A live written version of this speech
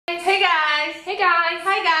guys!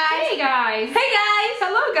 Hi guys! Hey guys! Hey guys!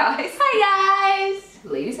 Hello guys! Hi guys!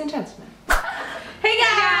 Ladies and gentlemen. Hey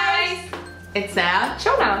guys! It's Sam,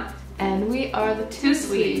 Shona, and we are the Two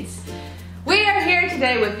Swedes. We are here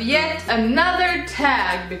today with yet another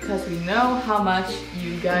tag because we know how much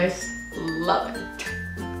you guys love it.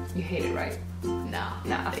 you hate it, right? No,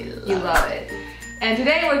 they you love it. And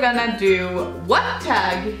today we're gonna do what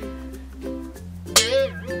tag?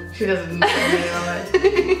 She doesn't know it.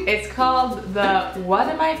 It's called the What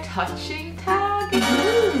Am I Touching tag.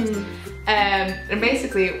 And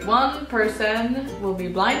basically one person will be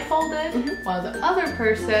blindfolded while the other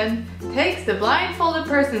person takes the blindfolded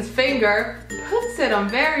person's finger, puts it on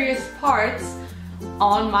various parts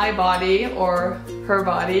on my body or her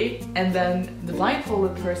body, and then the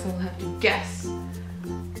blindfolded person will have to guess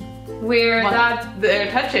Where what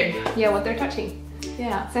they're touching. Yeah, what they're touching.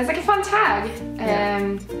 Yeah. Sounds like a fun tag.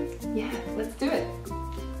 Yeah, let's do it.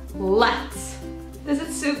 Let's. Does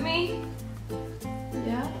it suit me?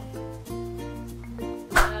 Yeah.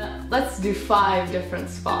 Let's do 5 different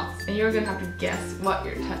spots, and you're gonna have to guess what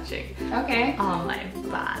you're touching Okay. on my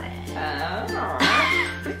body. Oh.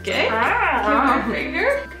 Okay. Keep your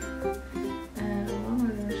finger. And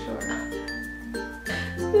one more short.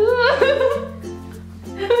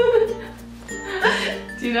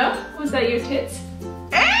 Do you know? Was that your tits?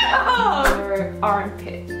 Ew! Or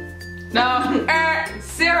armpit? No.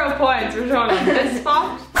 0 points for showing on this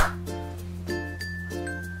spot.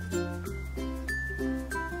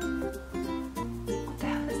 What the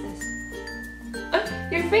hell is this?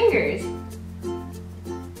 Your fingers.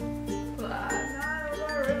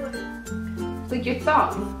 Like your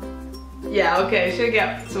thumb. Yeah, okay, should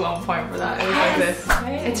get 1 point for that. It was like this.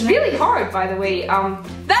 It's really hard, by the way.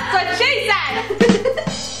 That's what she said!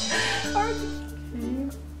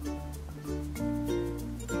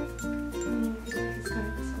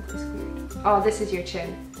 Oh, this is your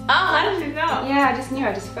chin. Oh, how did you know? Yeah, I just knew.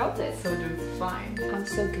 I just felt it. So do fine. I'm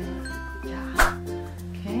so good. Yeah.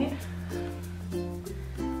 Okay.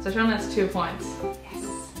 So Shona has 2 points. Yes.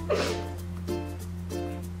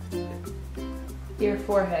 Your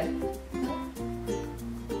forehead.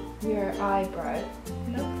 Your eyebrow.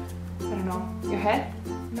 Nope. I don't know. Your head.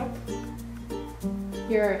 Nope.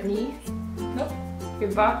 Your knee. Nope.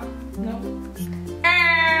 Your butt. Nope.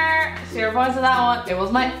 0 points on that one. It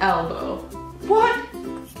was my elbow. What?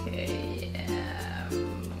 Okay.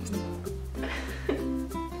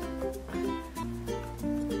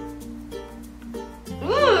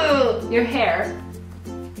 Ooh. Your hair.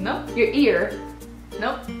 Nope. Your ear.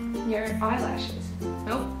 Nope. Your eyelashes.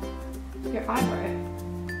 Nope. Your eyebrow.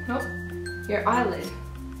 Nope. Your eyelid.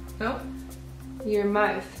 Nope. Your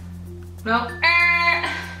mouth. Nope.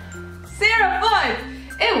 0 points.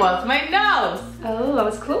 It was my nose. Oh, I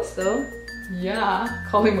was close though. Yeah,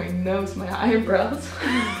 calling my nose my eyebrows.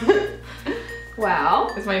 Wow.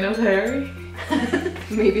 Is my nose hairy?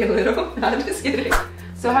 Maybe a little. I'm just kidding.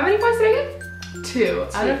 So how many points did I get? 2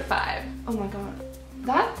 out of 5. Oh my god.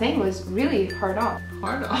 That thing was really hard on.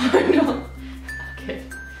 Hard on. Okay.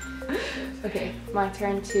 Okay, my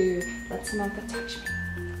turn to let Samantha touch me.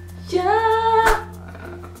 Yeah.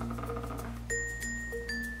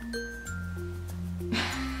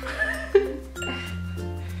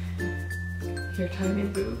 Your tiny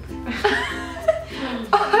boob.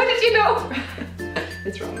 Oh, how did you know?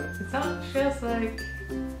 It's wrong. It sounds just like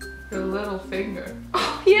your little finger.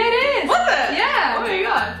 Oh, yeah, it is. Was it? Yeah. Oh my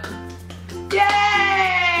god.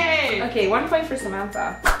 Yay! Okay, 1 point for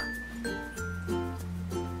Samantha.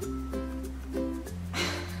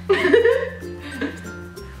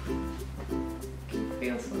 Can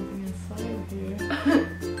feel something inside here.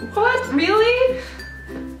 What? Really?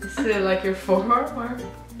 Is it like your forearm or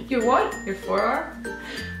Your what? your forearm?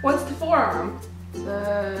 What's the forearm?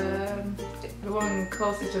 The one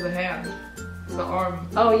closest to the hand. The arm.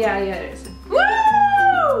 Oh yeah, yeah it is. Woo!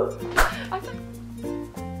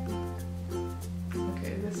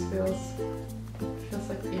 Okay, this feels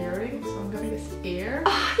like earring, so I'm gonna guess ear.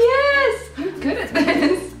 Oh yes! I'm good at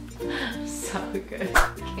this. So good.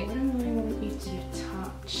 Okay, what am I want you to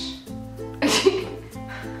touch?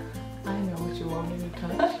 I know what you want me to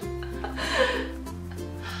touch.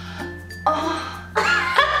 Oh.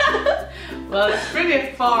 Well, it's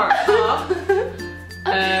pretty far off.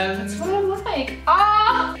 That's what I'm like.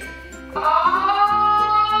 Ah!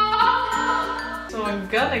 Ah! So I'm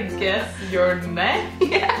gonna guess your neck.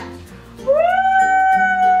 Yeah. Woo!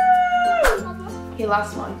 Okay,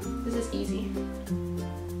 last one. This is easy.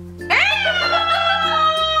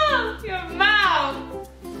 Your mouth.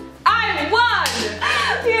 I won.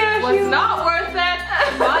 Yeah, Was not worth it,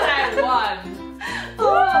 but I won.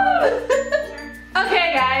 Okay,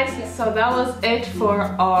 guys. so that was it for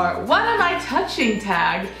our What Am I Touching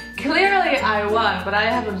tag. Clearly I won, but I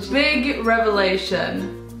have a big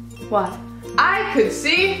revelation. What? I could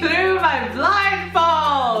see through my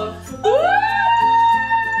blindfold! Woo!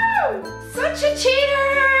 Such a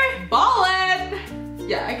cheater! Ballin'!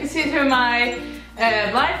 Yeah, I could see through my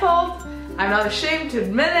blindfold. I'm not ashamed to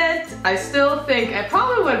admit it. I still think I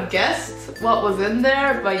probably would have guessed what was in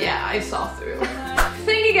there, but yeah, I saw through.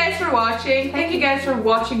 Thank you guys for watching. Thank you guys for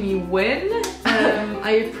watching me win.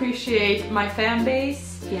 I appreciate my fan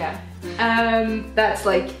base. Yeah. That's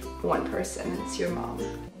like one person. It's your mom.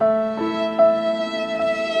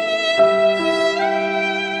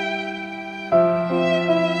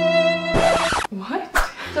 What?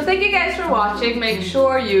 So thank you guys for watching. Make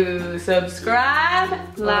sure you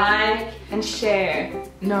subscribe, like, and share.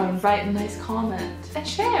 no, and write a nice comment. And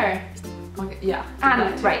share. Okay, yeah.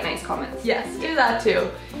 And write nice comments. Yes, do that too.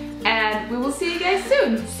 And we will see you guys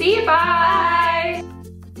soon. See you, bye!